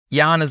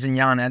Yarners and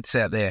yarnettes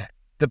out there,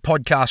 the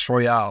Podcast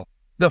Royale,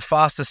 the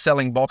fastest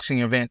selling boxing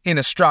event in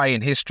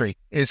Australian history,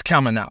 is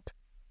coming up.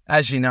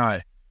 As you know,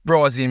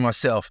 Bryzy and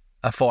myself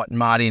are fighting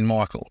Marty and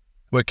Michael.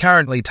 We're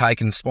currently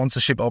taking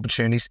sponsorship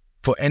opportunities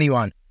for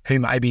anyone who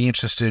may be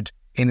interested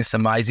in this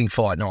amazing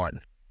fight night.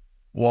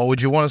 Why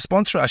would you want to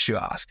sponsor us, you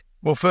ask?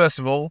 Well, first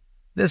of all,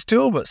 there's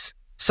two of us,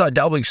 so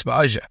double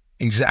exposure,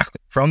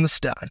 exactly, from the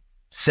start.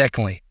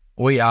 Secondly,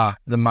 we are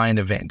the main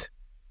event.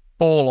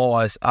 All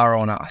eyes are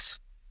on us.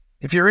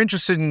 If you're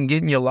interested in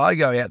getting your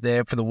logo out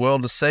there for the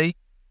world to see,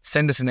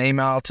 send us an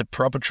email to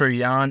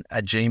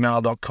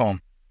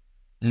propertrueyarn@gmail.com.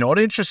 Not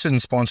interested in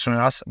sponsoring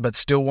us, but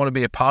still want to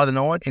be a part of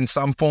the night in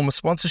some form of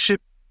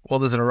sponsorship? Well,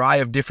 there's an array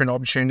of different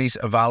opportunities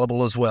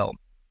available as well.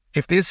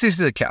 If this is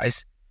the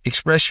case,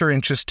 express your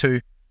interest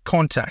to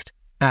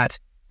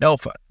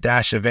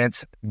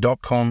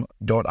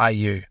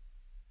contact@alpha-events.com.au.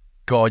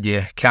 God,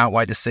 yeah, can't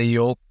wait to see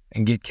you all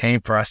and get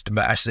keen for us to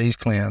bash these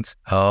clowns.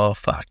 Oh,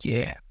 fuck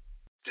yeah.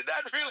 Did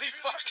that really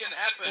fucking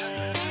happen?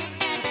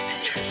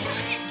 Are you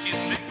fucking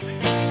kidding me?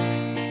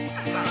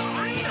 That's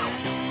unreal.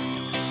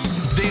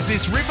 There's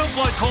this ripper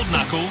bloke called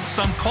Knuckles,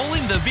 some call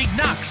him the Big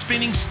Knuck,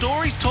 spinning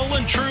stories tall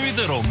and true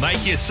that'll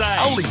make you say,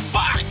 Holy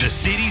fuck! The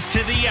cities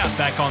to the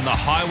outback, on the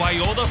highway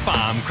or the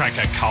farm, crack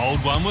a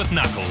cold one with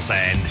Knuckles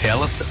and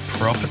Tell us a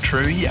proper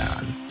true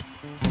yarn.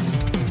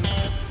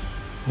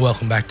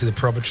 Welcome back to the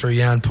Proper True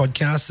Yarn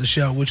podcast, the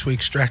show at which we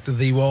extracted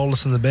the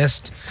wildest and the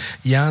best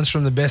yarns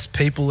from the best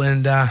people,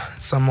 and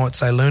some might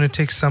say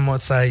lunatics, some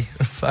might say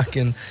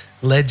fucking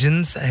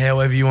legends,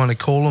 however you want to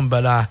call them,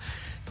 but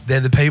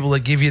they're the people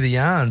that give you the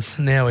yarns.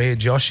 Now we're here,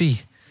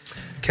 Joshy,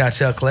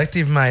 Cartel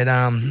Collective, mate.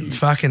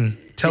 Fucking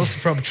tell us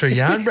the Proper True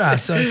Yarn, bruh.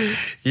 So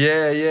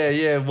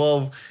Yeah.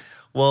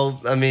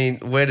 Well, I mean,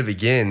 where to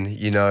begin?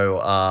 You know,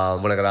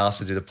 when I got asked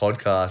to do the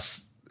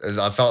podcast,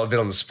 I felt a bit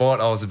on the spot.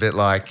 I was a bit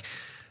like,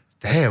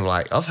 damn,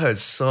 like I've heard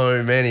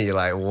so many,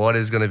 like what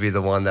is going to be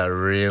the one that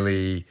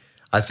really,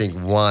 I think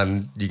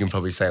one, you can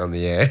probably say on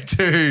the air.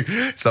 Two,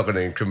 it's not going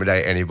to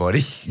incriminate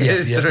anybody.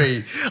 Yeah.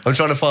 Three, I'm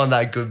trying to find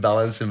that good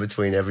balance in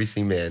between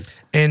everything, man.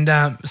 And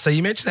so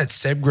you mentioned that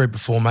SEB group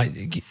before,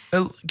 mate.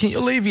 Can you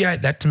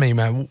alleviate that to me,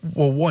 mate?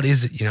 Well, what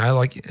is it, you know,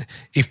 like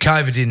if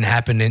COVID didn't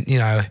happen, then, you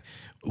know,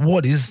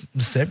 what is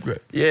the SEB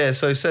group? Yeah,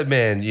 so SEB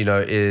Man, you know,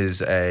 is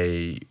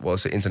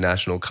it's an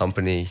international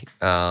company.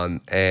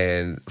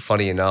 And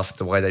funny enough,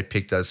 the way they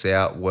picked us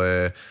out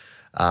were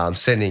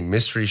sending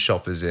mystery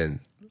shoppers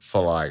in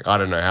for like, I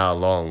don't know how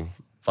long,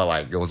 but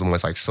like it was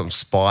almost like some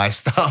spy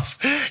stuff,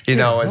 you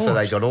know. And so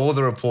they got all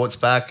the reports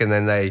back and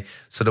then they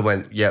sort of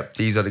went, yep,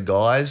 these are the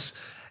guys.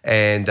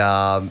 And,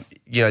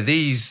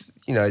 these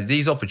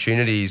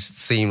opportunities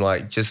seem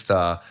like just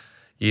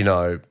you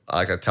know,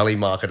 like a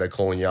telemarketer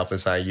calling you up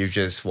and saying, you've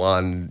just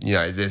won, you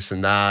know, this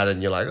and that.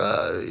 And you're like,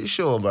 oh,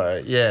 sure,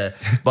 bro. Yeah.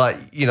 But,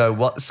 you know,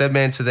 what SEB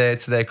Man, to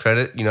their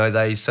credit, you know,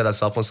 they set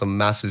us up on some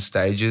massive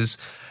stages,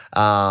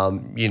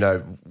 you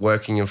know,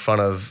 working in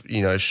front of,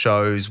 you know,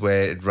 shows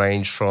where it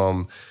ranged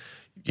from,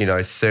 you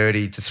know,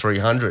 30 to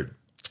 300.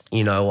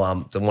 You know,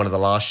 one of the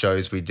last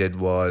shows we did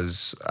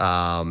was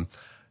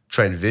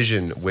Trend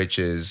Vision, which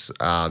is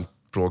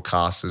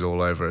broadcasted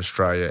all over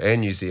Australia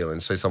and New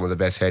Zealand. So some of the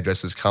best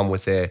hairdressers come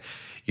with their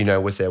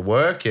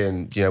work,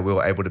 and, you know, we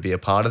were able to be a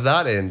part of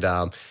that. And, you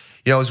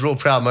know, it was a real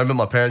proud moment.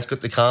 My parents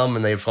got to come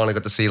and they finally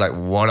got to see like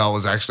what I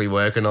was actually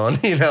working on,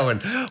 you know,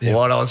 and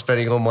what I was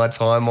spending all my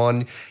time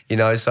on, you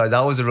know. So that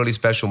was a really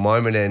special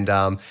moment.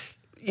 And,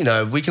 you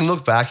know, we can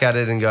look back at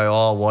it and go,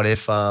 oh, what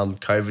if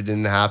COVID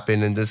didn't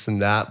happen and this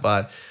and that.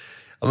 But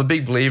I'm a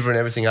big believer in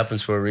everything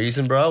happens for a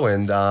reason, bro.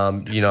 And,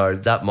 you know,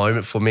 that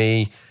moment for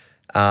me,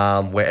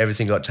 where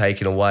everything got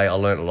taken away, I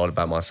learned a lot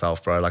about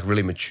myself, bro. Like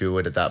really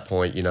matured at that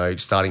point, you know,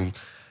 starting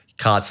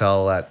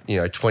Cartel at, you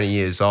know, 20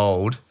 years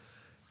old,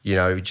 you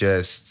know,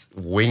 just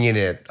winging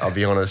it. I'll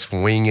be honest,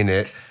 winging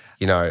it.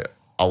 You know,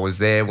 I was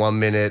there 1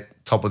 minute,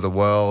 top of the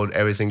world,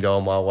 everything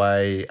going my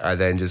way. I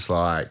then just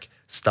like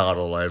start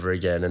all over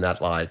again. And at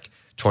like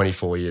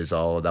 24 years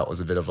old, that was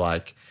a bit of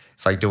like,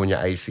 it's like doing your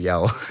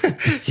ACL,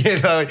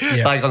 you know,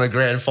 like on the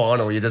grand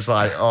final, you're just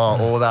like, oh,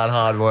 all that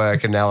hard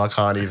work and now I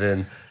can't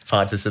even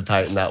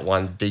participate in that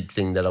one big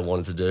thing that I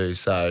wanted to do.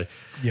 So,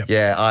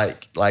 yeah,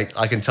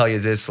 I can tell you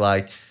this,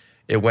 like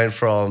it went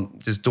from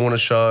just doing a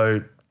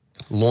show,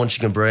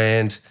 launching a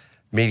brand,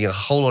 meeting a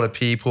whole lot of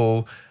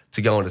people,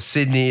 to going to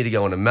Sydney, to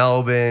going to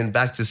Melbourne,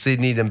 back to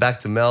Sydney, then back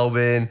to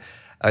Melbourne,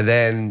 and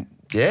then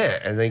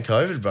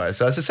COVID, bro.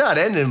 So it's a sad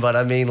ending, but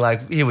I mean,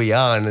 like, here we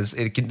are, and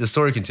the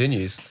story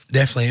continues.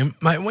 Definitely. And,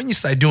 mate, when you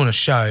say doing a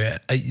show,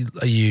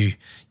 are you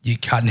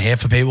cutting hair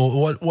for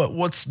people?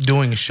 What's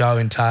doing a show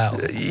entail?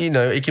 You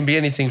know, it can be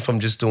anything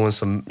from just doing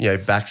some, you know,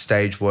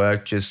 backstage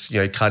work, just, you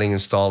know, cutting and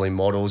styling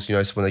models, you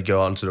know, so when they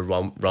go onto the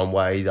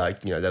runway,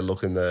 like, you know, they're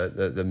looking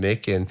the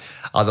mick. And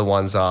other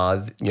ones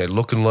are, you know,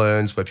 look and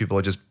learns, where people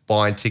are just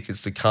buying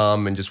tickets to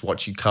come and just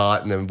watch you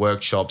cut. And then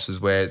workshops is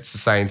where it's the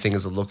same thing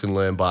as a look and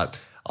learn, but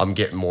I'm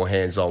getting more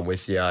hands-on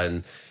with you.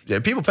 And yeah,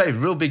 people pay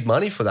real big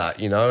money for that,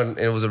 you know, and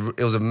it was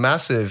a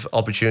massive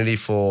opportunity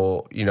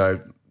for, you know,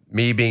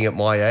 me being at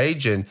my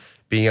age and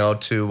being able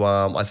to,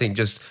 I think,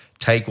 just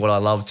take what I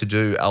love to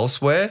do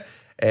elsewhere.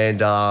 And,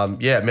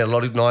 met a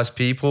lot of nice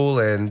people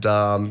and,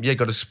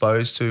 got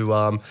exposed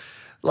to,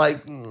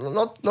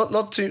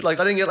 not too, I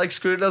didn't get,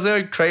 screwed. There's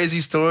no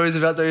crazy stories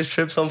about those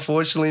trips,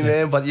 unfortunately,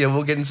 man. But,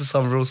 we'll get into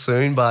some real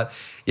soon. But,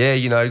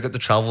 got to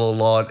travel a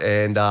lot.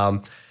 And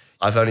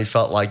I've only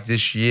felt like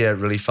this year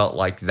really felt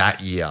like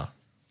that year.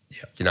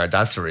 Yeah.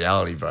 That's the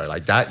reality, bro.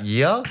 That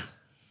year,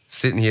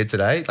 sitting here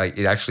today,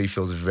 it actually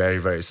feels very,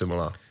 very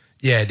similar.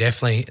 Yeah,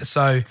 definitely.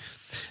 So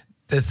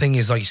the thing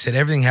is, like you said,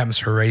 everything happens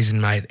for a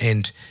reason, mate.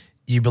 And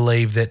you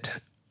believe that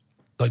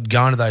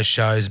going to those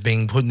shows,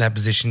 being put in that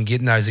position,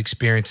 getting those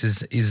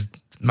experiences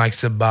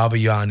makes the Barber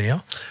you are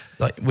now.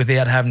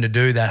 Without having to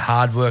do that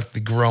hard work, the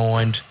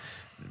grind,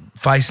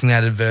 facing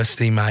that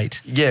adversity,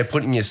 mate. Yeah,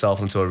 putting yourself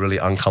into a really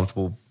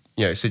uncomfortable,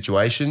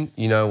 situation.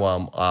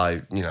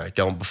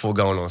 Before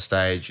going on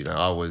stage,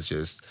 I was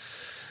just,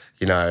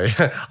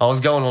 I was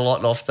going a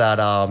lot off that,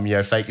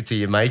 fake it till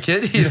you make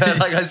it.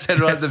 Like I said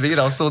right at the beginning,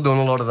 I was still doing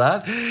a lot of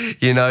that,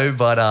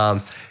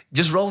 but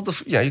just roll with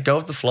the, go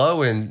with the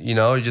flow and,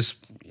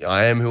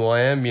 I am who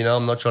I am.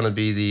 I'm not trying to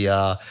be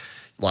the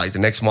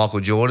next Michael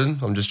Jordan.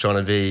 I'm just trying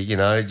to be,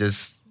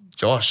 just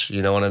Josh.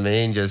 You know what I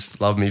mean?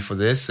 Just love me for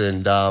this,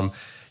 and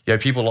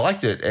people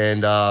liked it,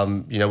 and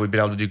we've been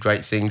able to do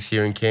great things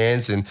here in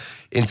Cairns and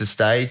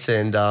interstate,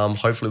 and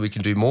hopefully we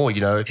can do more.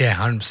 Yeah,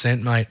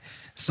 100%, mate.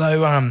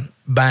 So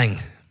bang,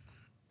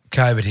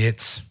 COVID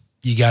hits.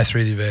 You go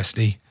through the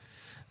adversity.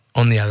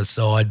 On the other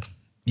side,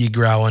 you're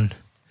growing,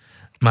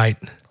 mate.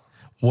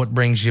 What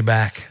brings you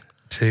back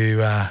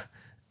to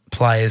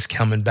players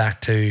coming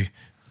back to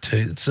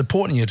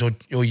supporting you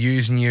or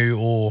using you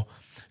or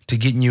to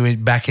getting you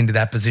back into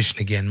that position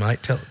again,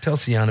 mate? Tell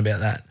us, Jan, about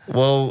that.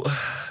 Well,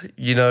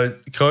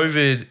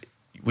 COVID,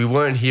 we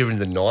weren't hearing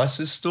the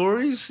nicest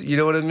stories, you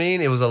know what I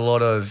mean? It was a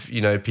lot of,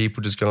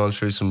 people just going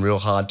through some real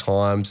hard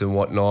times and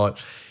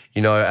whatnot.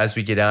 As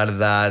we get out of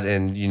that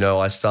and,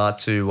 I start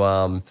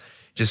to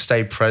just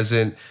stay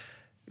present.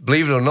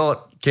 Believe it or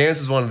not,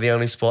 Cairns is one of the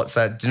only spots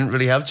that didn't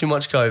really have too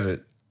much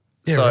COVID.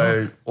 Yeah,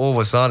 so right. All of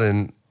a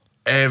sudden,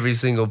 every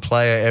single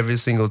player, every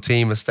single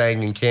team is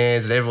staying in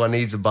Cairns and everyone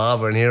needs a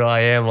barber. And here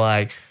I am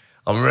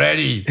I'm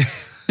ready.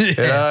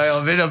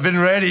 Yeah. I've been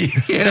ready.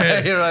 Here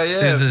I am.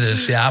 Scissors are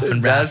sharp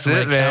and that's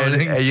it, man.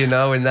 And, in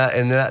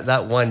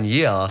that 1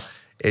 year,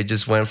 it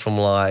just went from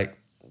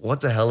what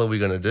the hell are we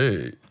going to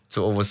do?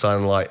 To all of a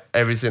sudden,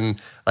 everything,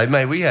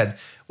 mate, we had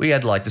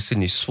the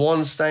Sydney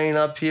Swans staying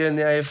up here in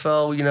the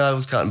AFL, I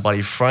was cutting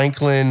Buddy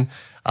Franklin,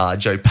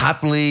 Joe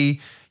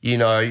Papley,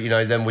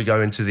 then we go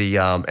into the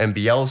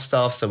NBL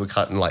stuff, so we're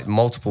cutting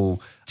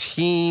multiple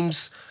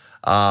teams.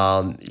 We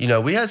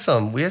had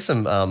some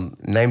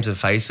names and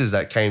faces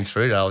that came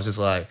through that I was just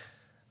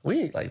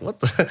what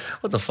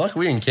the fuck? Are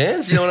we in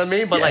Cairns? You know what I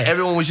mean? But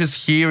everyone was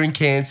just here in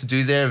Cairns to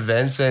do their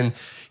events, and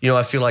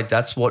I feel like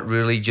that's what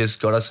really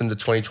just got us into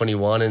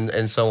 2021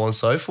 and so on and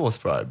so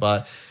forth, bro.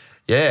 But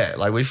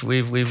yeah,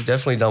 we've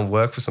definitely done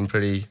work for some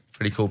pretty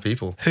cool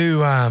people.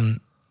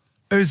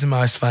 Who's the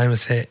most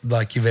famous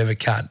you've ever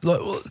cut?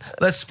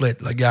 Let's split.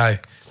 Go.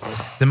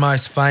 The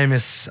most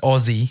famous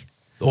Aussie,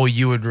 or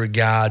you would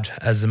regard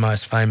as the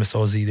most famous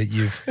Aussie that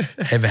you've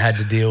ever had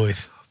to deal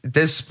with.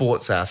 There's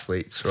sports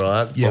athletes,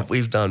 right? Yeah. But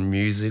we've done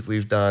music.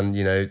 We've done,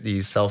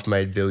 these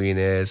self-made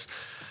billionaires.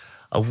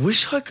 I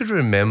wish I could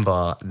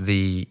remember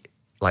the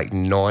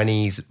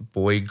 90s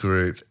boy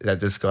group that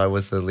this guy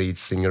was the lead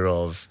singer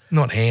of.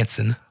 Not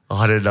Hanson.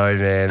 I don't know,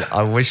 man.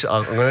 I'm going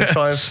to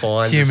try and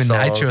find Human the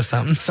song. Nature or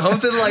something.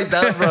 Something like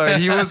that, bro.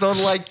 He was on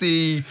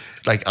the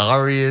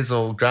Arias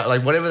or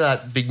whatever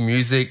that big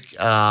music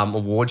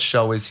award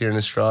show is here in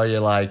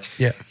Australia.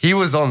 He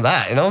was on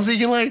that. And I'm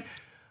thinking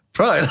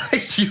bro,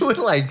 you were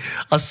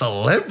a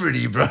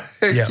celebrity, bro.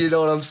 Yeah. You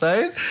know what I'm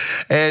saying?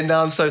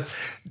 And so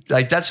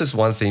that's just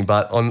one thing.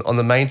 But on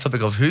the main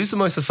topic of who's the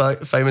most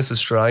famous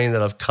Australian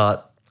that I've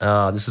cut,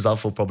 this is up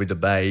for probably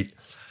debate.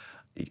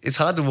 It's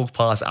hard to walk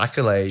past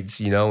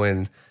accolades,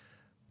 and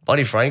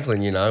Buddy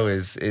Franklin,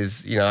 is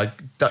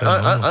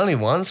only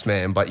once,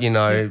 man. But,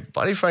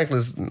 Buddy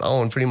Franklin's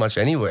known pretty much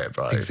anywhere,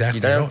 bro. Exactly.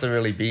 You don't have to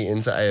really be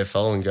into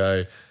AFL and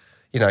go,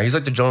 he's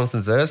like the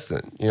Jonathan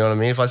Thurston. You know what I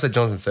mean? If I said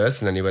Jonathan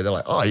Thurston anywhere, they're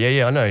like, oh,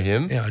 yeah, I know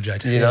him. Yeah,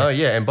 JT.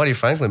 Yeah. And Buddy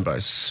Franklin, bro,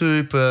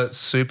 super,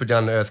 super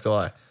down-to-earth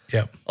guy.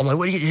 Yep. I'm like,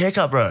 where do you get your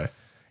haircut, bro?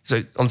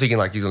 So I'm thinking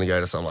he's going to go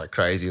to some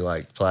crazy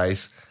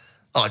place.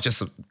 Oh,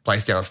 just a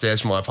place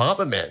downstairs from my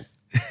apartment, man.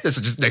 This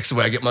is just next to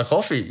where I get my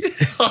coffee.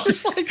 I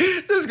was like,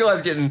 this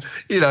guy's getting,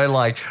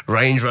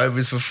 Range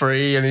Rovers for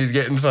free and he's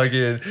getting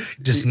fucking...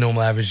 Just a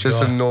normal average guy.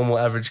 Just a normal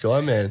average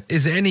guy, man.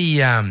 Is there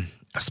any, I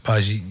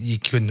suppose you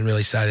couldn't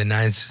really say their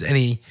names, is there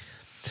any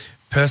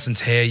person's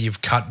hair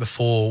you've cut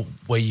before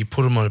where you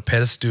put them on a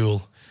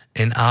pedestal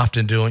and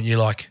after doing it, you're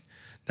like,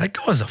 that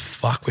guy's a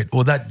fuckwit,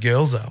 or that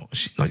girl's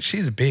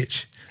she's a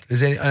bitch?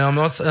 Is any, I'm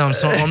not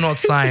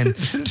saying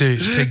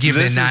to give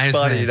their names.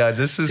 Funny,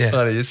 this is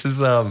funny.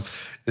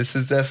 This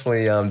is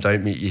definitely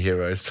don't meet your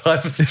heroes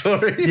type of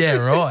story. Yeah,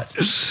 right.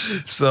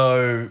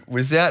 So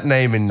without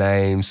naming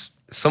names,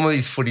 some of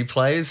these footy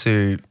players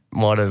who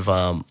might have,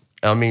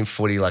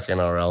 footy like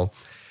NRL,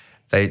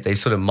 they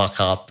sort of muck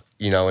up,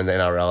 in the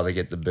NRL, they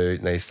get the boot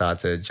and they start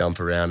to jump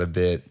around a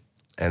bit.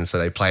 And so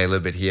they play a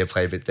little bit here,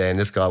 play a bit there. And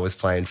this guy was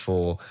playing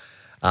for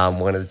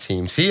one of the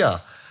teams here.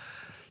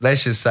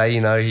 Let's just say,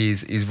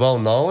 he's well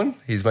known.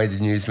 He's made the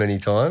news many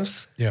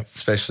times,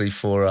 especially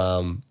for, I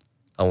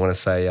want to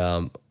say,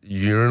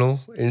 urinal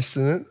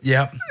incident.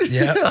 Yep. I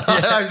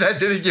hope that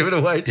didn't give it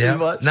away too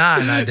much.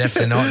 No,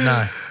 definitely not,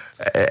 no.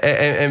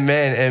 And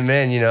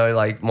man,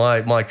 like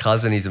my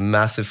cousin, he's a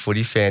massive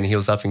footy fan. He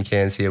was up in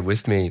Cairns here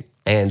with me.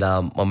 And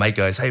my mate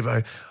goes, hey,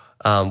 bro,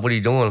 what are you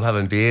doing? I'm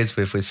having beers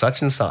with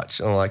such and such.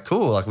 And I'm like,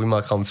 cool, like we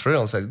might come through.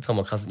 I was like, tell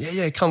my cousin,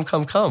 yeah, come.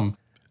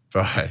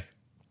 Bro,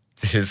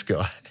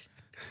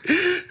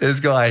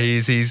 this guy,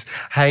 he's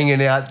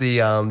hanging out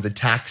the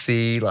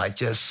taxi, like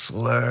just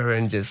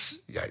slurring, just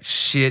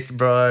shit,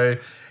 bro.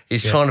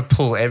 He's trying to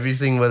pull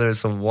everything, whether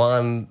it's a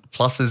 1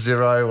 plus a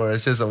 0 or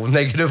it's just a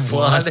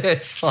 -1.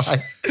 It's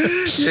like,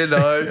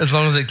 As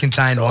long as it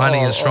contained one,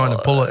 he was trying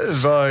to pull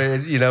it. Bro,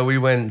 we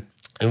went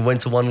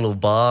to one little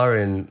bar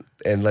and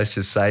let's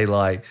just say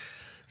like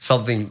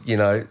something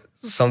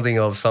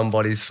of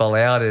somebody's fell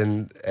out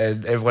and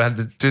everyone had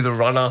to do the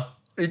runner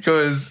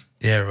because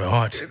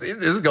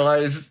this guy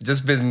has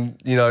just been,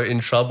 in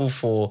trouble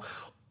for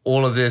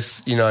all of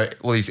this,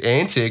 all these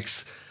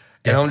antics.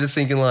 And I'm just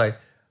thinking like,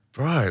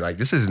 bro, like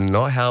this is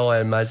not how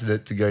I imagined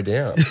it to go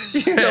down.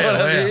 You know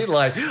what I mean?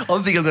 Like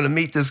I'm thinking I'm going to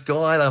meet this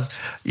guy. I've,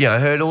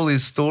 heard all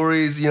his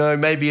stories.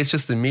 Maybe it's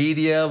just the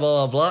media,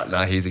 blah, blah, blah.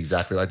 No, he's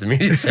exactly like the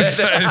media said.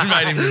 It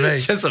made him to be.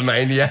 Just a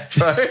maniac,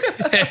 bro.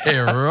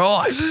 Yeah,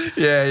 right.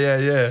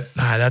 Yeah.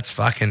 No, that's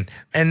fucking,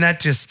 and that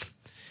just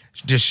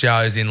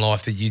shows in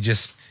life that you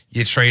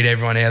treat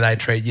everyone how they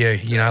treat you.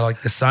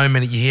 Like there's so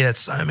many, you hear that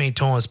so many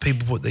times,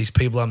 people put these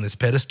people on this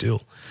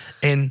pedestal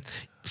and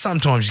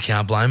sometimes you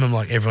can't blame them,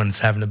 like everyone's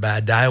having a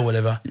bad day or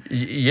whatever.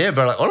 Yeah,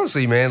 but like,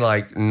 honestly, man,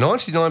 like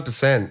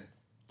 99%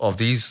 of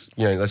these,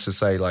 let's just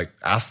say like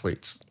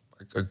athletes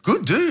are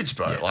good dudes,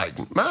 bro, like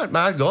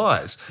mad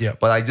guys. Yeah.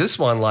 But like this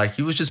one, like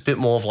he was just a bit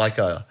more of like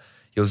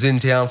he was in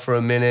town for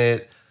a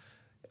minute,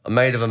 a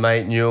mate of a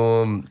mate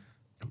knew him.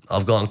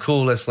 I've gone,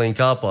 cool, let's link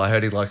up. I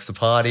heard he likes to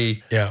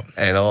party. Yeah.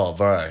 And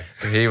bro,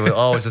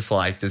 I was just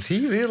like, does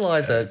he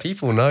realise that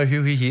people know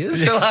who he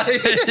is? Like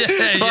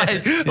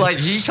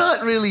he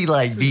can't really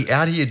like be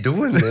out here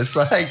doing this.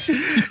 Like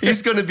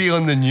he's going to be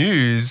on the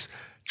news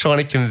trying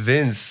to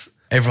convince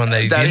everyone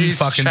that he didn't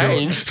fucking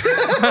changed. do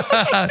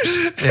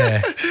it.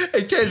 Yeah.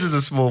 And Cairns is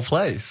a small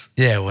place.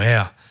 Yeah,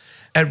 wow.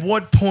 At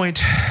what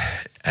point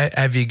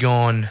have you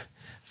gone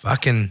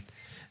fucking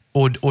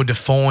or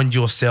defined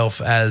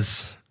yourself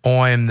as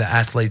I am the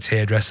athlete's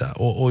hairdresser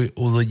or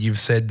that you've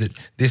said that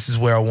this is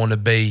where I want to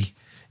be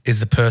is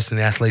the person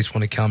the athletes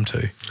want to come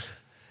to?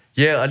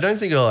 Yeah, I don't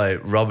think I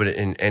rub it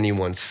in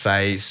anyone's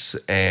face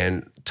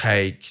and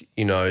take,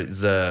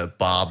 the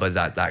barber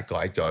that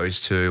guy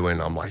goes to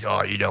and I'm like,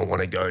 oh, you don't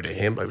want to go to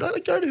him. But I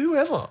go to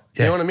whoever.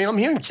 You know what I mean? I'm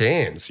here in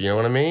Cairns, you know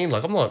what I mean?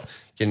 Like I'm not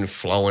getting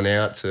flown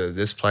out to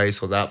this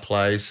place or that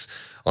place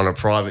on a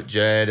private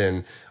jet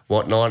and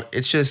whatnot.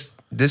 It's just,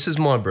 this is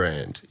my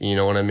brand, you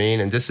know what I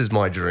mean? And this is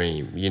my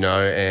dream,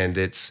 and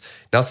it's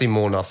nothing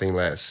more, nothing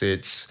less.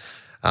 It's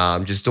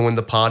just doing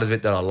the part of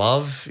it that I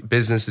love.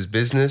 Business is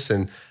business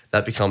and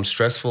that becomes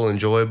stressful,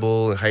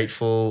 enjoyable, and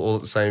hateful all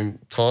at the same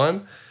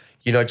time.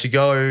 To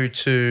go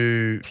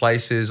to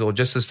places or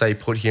just to stay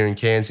put here in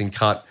Cairns and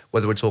cut,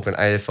 whether we're talking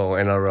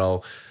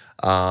AFL,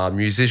 NRL,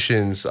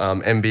 musicians,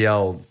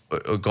 NBL,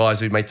 or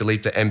guys who make the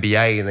leap to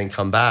NBA and then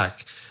come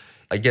back.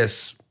 I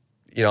guess,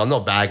 I'm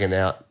not bagging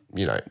out,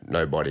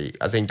 nobody.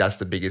 I think that's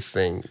the biggest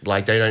thing.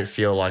 Like they don't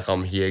feel like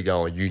I'm here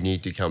going, you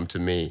need to come to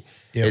me.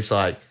 Yep. It's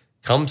like,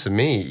 come to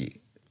me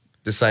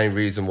the same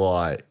reason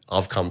why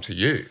I've come to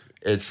you.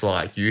 It's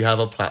like you have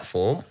a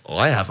platform,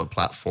 I have a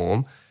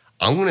platform.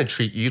 I'm going to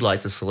treat you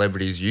like the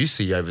celebrities you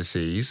see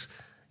overseas.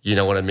 You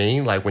know what I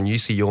mean? Like when you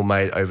see your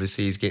mate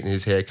overseas getting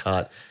his hair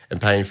cut and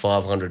paying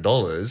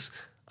 $500,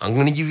 I'm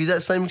going to give you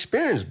that same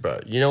experience, bro.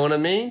 You know what I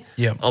mean?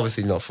 Yeah.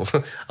 Obviously not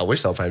for, I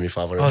wish they'll pay me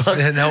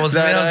 $500. That was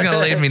going to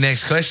lead me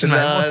next question,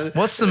 mate.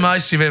 What's the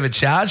most you've ever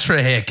charged for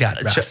a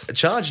haircut, Russ?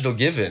 Charged or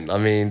given. I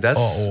mean, that's...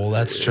 Oh,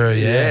 that's true,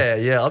 yeah.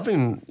 Yeah. I've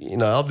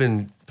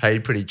been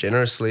paid pretty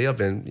generously. I've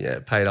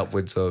been, paid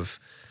upwards of,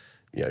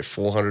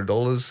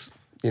 $400,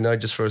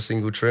 just for a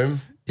single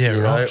trim. Yeah,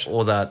 right.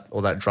 Or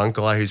that drunk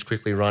guy who's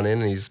quickly run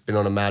in and he's been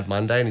on a mad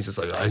Monday and he's just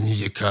like, I need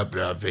your cut,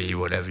 but I'll pay you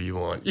whatever you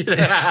want. Here's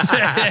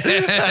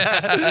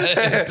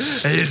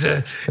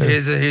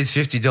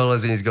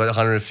 $50 and he's got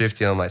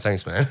 $150. I'm like,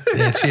 thanks, man.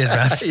 Yeah, cheers,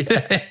 Russ.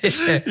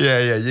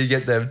 yeah, you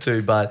get them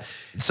too. But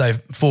so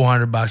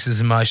 $400 is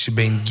the most you've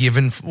been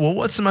given. Well,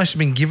 what's the most you've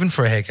been given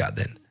for a haircut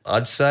then?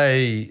 I'd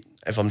say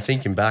if I'm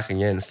thinking back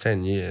again, it's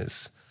 10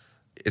 years.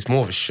 It's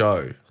more of a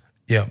show.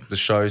 Yeah. The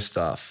show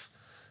stuff.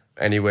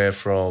 Anywhere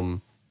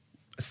from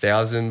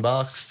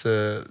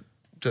 $1,000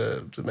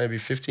 to maybe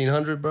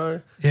 $1,500,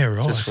 bro. Yeah,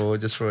 right.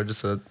 Just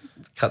to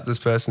cut this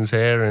person's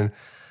hair and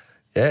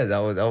Yeah, that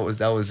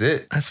was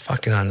it. That's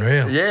fucking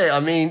unreal. Yeah, I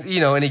mean, you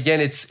know, and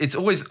again, it's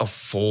always a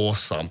for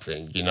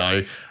something, you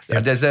know.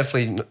 Yep. There's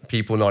definitely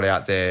people not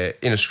out there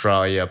in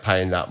Australia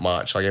paying that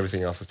much. Like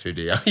everything else is too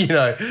dear, you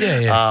know.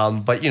 Yeah.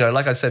 But, you know,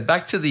 like I said,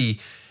 back to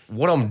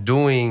what I'm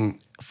doing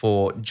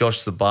for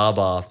Josh the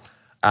Barber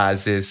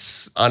as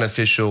this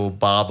unofficial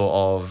barber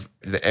of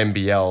the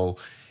NBL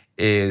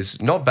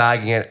is not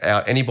bagging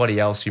out anybody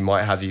else who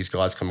might have these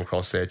guys come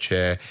across their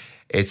chair.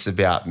 It's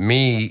about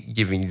me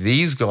giving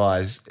these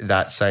guys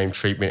that same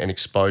treatment and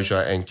exposure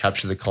and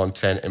capture the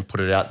content and put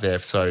it out there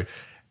so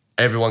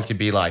everyone can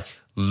be like,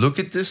 look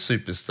at this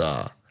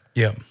superstar.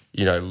 Yep.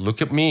 You know,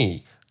 look at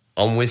me.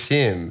 I'm with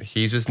him.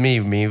 He's with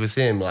me with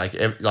him. Like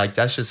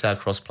that's just how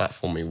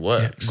cross-platforming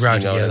works. Grow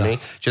you know together. what I mean?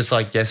 Just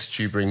like guests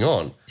you bring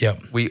on. Yep.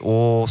 We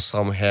all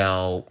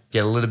somehow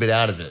get a little bit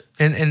out of it.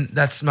 And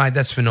that's, mate,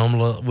 that's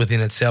phenomenal within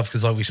itself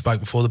because like we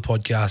spoke before the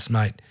podcast,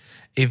 mate,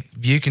 if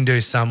you can do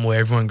something where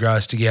everyone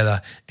grows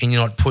together and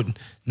you're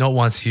not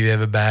once have you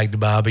ever bagged a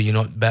barber, you're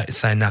not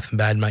saying nothing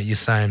bad, mate. You're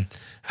saying,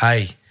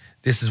 hey,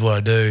 this is what I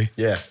do.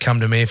 Yeah.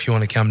 Come to me if you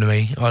want to come to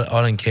me.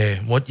 I don't care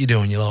what you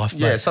do in your life, mate.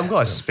 Yeah, some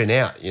guys spin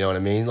out, you know what I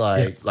mean?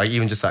 Like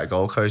even just that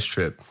Gold Coast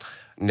trip.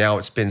 Now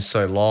it's been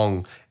so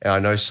long and I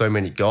know so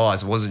many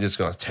guys. I wasn't just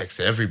going to text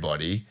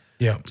everybody.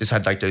 Yeah. Just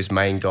had like those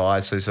main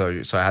guys.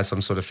 So I had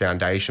some sort of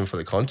foundation for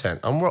the content.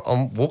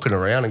 I'm walking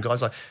around and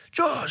guys are like,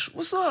 Josh,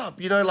 what's up?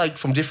 You know, like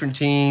from different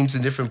teams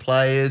and different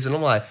players. And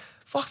I'm like,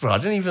 fuck, bro, I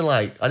didn't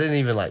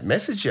even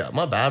message you.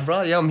 My bad,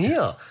 bro. Yeah, I'm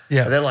here.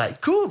 Yeah. And they're like,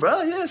 cool,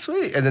 bro. Yeah,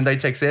 sweet. And then they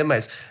text their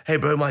mates, hey,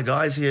 bro, my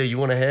guy's here. You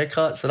want a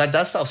haircut? So like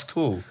that stuff's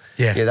cool.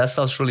 Yeah. Yeah, that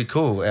stuff's really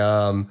cool.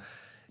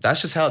 That's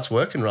just how it's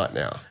working right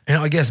now. And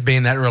I guess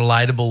being that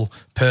relatable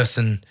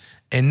person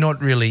and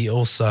not really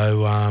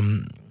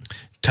also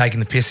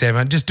taking the piss out of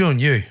it, just doing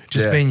you,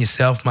 just being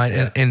yourself, mate.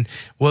 Yeah. And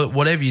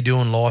whatever you do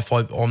in life,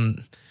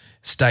 I'm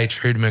stay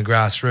true to my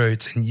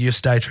grassroots and you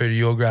stay true to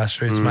your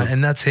grassroots, mate.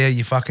 And that's how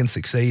you fucking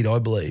succeed, I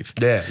believe.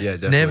 Yeah,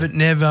 definitely.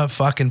 Never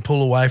fucking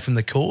pull away from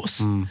the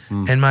course.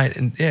 And, mate,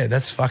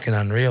 that's fucking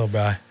unreal,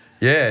 bro.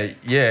 Yeah.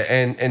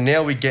 And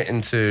now we get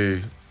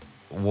into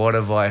what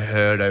have I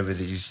heard over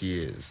these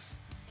years?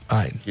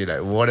 Mate. You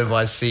know, what have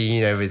I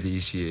seen over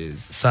these years?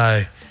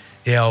 So,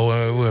 yeah,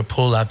 we're going to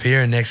pull up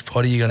here and next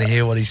potty you're going to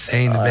hear what he's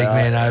seen, the big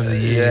man over the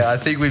years. Yeah, I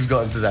think we've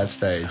gotten to that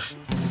stage.